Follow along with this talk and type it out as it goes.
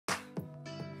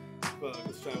Fuck,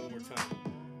 let's try one more time.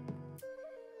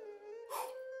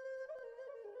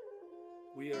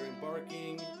 We are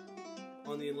embarking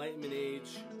on the Enlightenment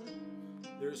age.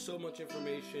 There is so much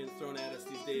information thrown at us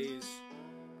these days.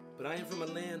 But I am from a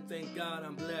land, thank God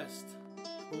I'm blessed,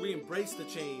 where we embrace the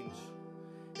change.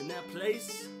 And that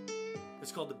place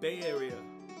is called the Bay Area.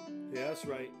 Yeah, that's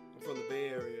right, I'm from the Bay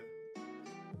Area.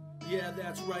 Yeah,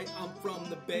 that's right, I'm from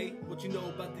the Bay. What you know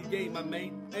about the A, my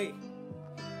mate? Hey,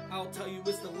 I'll tell you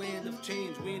it's the land of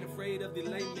change. We ain't afraid of the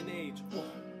Enlightenment age. Oh.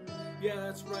 Yeah,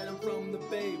 that's right, I'm from the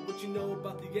Bay. What you know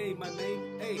about the A, my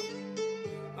mate? Hey,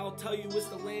 I'll tell you it's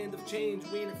the land of change.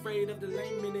 We ain't afraid of the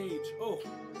Enlightenment age. Oh,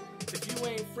 if you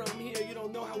ain't from here, you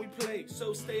don't know how we play.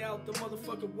 So stay out the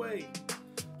motherfucking way.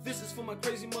 This is for my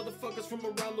crazy motherfuckers from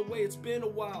around the way. It's been a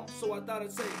while, so I thought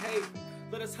I'd say, hey,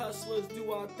 let us hustlers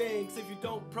do our things. If you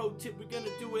don't pro tip, we're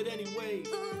gonna do it anyway.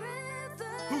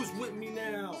 Who's with me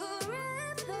now?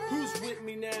 Who's with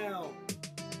me now?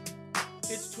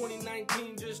 It's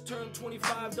 2019, just turned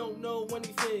 25, don't know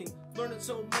anything. Learning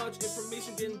so much,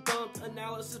 information getting dumped.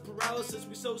 Analysis paralysis,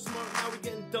 we so smart, now we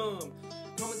getting dumb.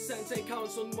 Common sense ain't counting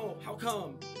so more, how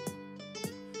come?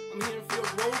 I'm hearing for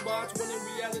robots when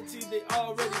in reality they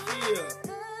already here.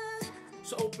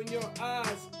 So open your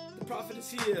eyes, the prophet is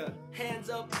here. Hands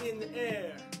up in the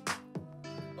air.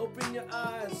 Open your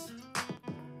eyes.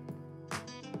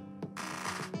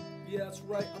 Yeah, that's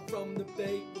right, I'm from the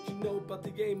Bay. What you know about the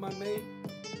game, my man?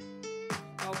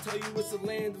 I'll tell you it's a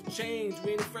land of change.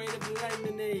 We ain't afraid of the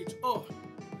Enlightenment age. Oh,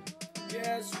 yeah,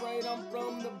 that's right, I'm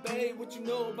from the Bay. What you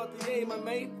know about the game, my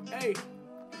mate? Hey,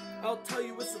 I'll tell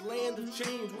you it's a land of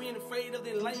change. We ain't afraid of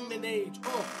the Enlightenment age.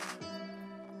 Oh,